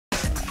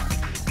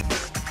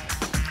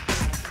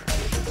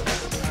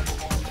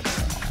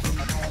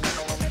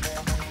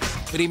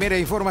Primera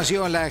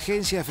información, la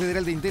Agencia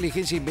Federal de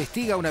Inteligencia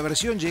investiga una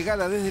versión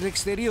llegada desde el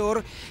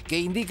exterior que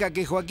indica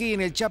que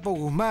Joaquín El Chapo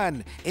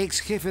Guzmán,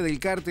 ex jefe del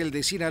cártel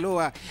de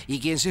Sinaloa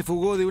y quien se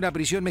fugó de una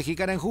prisión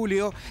mexicana en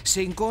julio,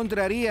 se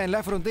encontraría en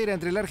la frontera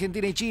entre la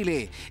Argentina y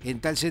Chile. En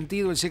tal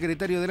sentido, el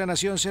secretario de la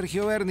Nación,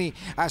 Sergio Berni,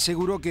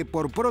 aseguró que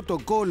por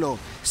protocolo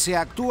se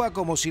actúa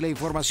como si la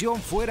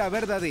información fuera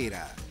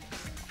verdadera.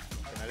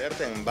 En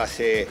alerta en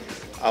base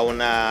a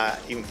una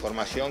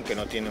información que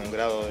no tiene un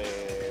grado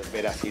de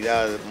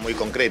veracidad muy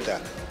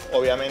concreta.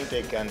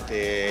 Obviamente que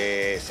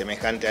ante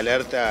semejante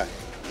alerta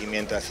y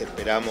mientras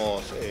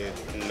esperamos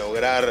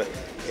lograr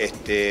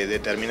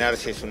determinar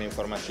si es una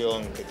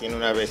información que tiene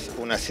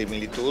una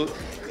similitud,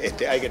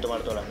 hay que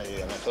tomar todas las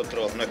medidas.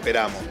 Nosotros no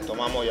esperamos,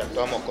 tomamos y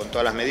actuamos con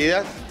todas las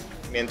medidas.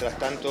 Mientras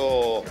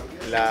tanto,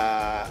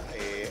 la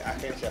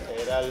Agencia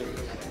Federal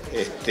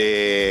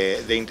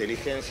de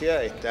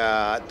Inteligencia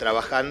está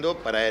trabajando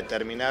para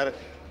determinar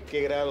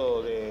qué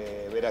grado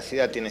de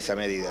veracidad tiene esa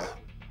medida.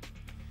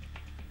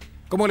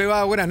 ¿Cómo le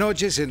va? Buenas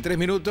noches. En 3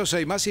 minutos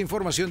hay más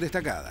información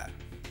destacada.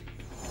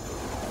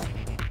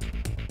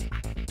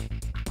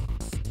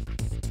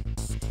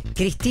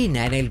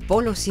 Cristina en el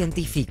Polo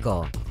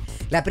Científico.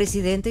 La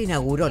presidenta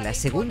inauguró la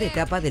segunda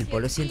etapa del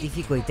Polo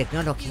Científico y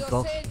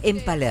Tecnológico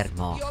en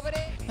Palermo.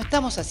 No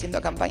estamos haciendo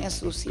campaña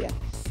sucia,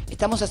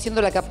 estamos haciendo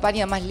la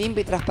campaña más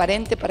limpia y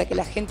transparente para que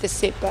la gente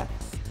sepa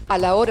a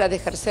la hora de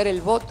ejercer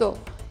el voto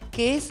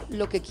qué es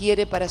lo que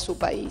quiere para su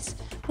país.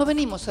 No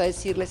venimos a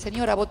decirle,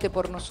 señora, vote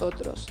por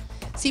nosotros.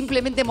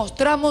 Simplemente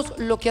mostramos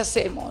lo que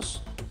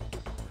hacemos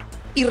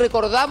y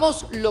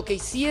recordamos lo que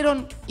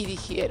hicieron y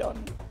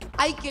dijeron.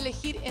 Hay que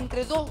elegir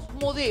entre dos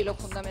modelos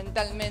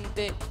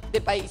fundamentalmente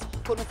de país,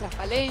 con nuestras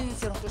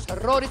falencias, nuestros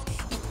errores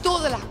y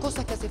todas las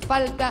cosas que hace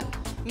falta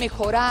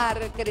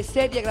mejorar,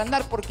 crecer y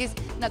agrandar, porque es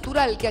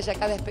natural que haya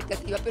cada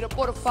expectativa. Pero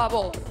por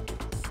favor,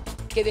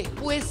 que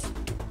después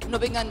no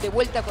vengan de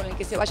vuelta con el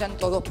que se vayan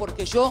todos,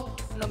 porque yo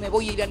no me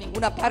voy a ir a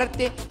ninguna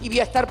parte y voy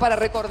a estar para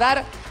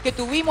recordar que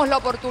tuvimos la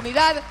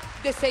oportunidad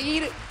de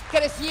seguir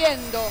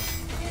creciendo.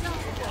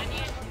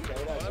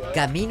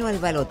 Camino al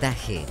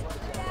balotaje.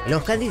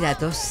 Los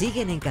candidatos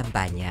siguen en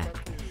campaña.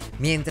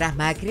 Mientras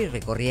Macri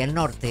recorría el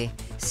norte,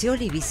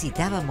 Scioli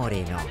visitaba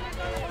Moreno.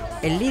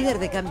 El líder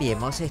de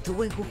Cambiemos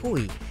estuvo en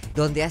Jujuy,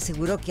 donde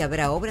aseguró que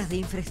habrá obras de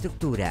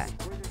infraestructura.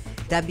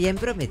 También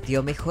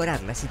prometió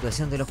mejorar la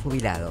situación de los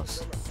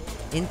jubilados.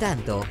 En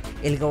tanto,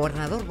 el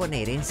gobernador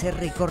bonaerense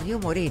recorrió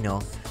Moreno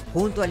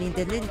junto al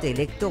intendente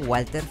electo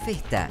Walter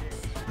Festa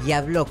y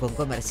habló con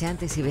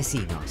comerciantes y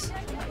vecinos.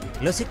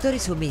 Los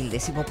sectores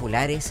humildes y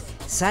populares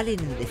salen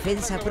en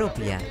defensa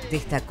propia,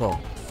 destacó,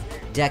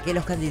 ya que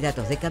los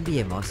candidatos de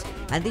Cambiemos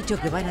han dicho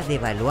que van a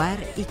devaluar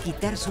y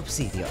quitar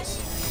subsidios.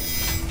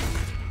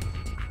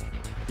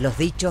 Los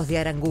dichos de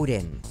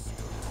Aranguren.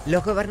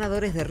 Los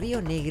gobernadores de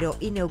Río Negro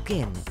y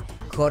Neuquén,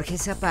 Jorge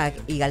Zapac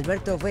y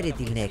Alberto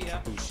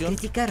Beretilnec,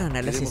 criticaron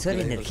al asesor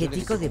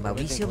energético de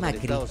Mauricio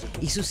Macri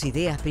y sus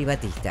ideas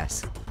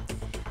privatistas.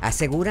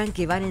 Aseguran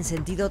que van en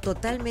sentido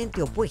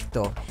totalmente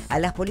opuesto a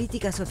las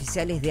políticas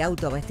oficiales de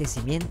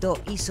autoabastecimiento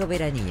y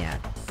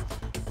soberanía.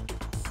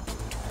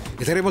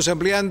 Estaremos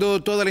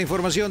ampliando toda la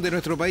información de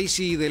nuestro país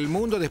y del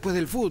mundo después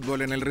del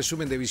fútbol en el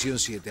resumen de Visión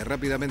 7.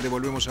 Rápidamente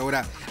volvemos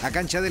ahora a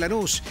Cancha de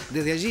Lanús.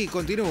 Desde allí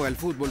continúa el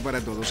fútbol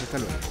para todos. Hasta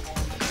luego.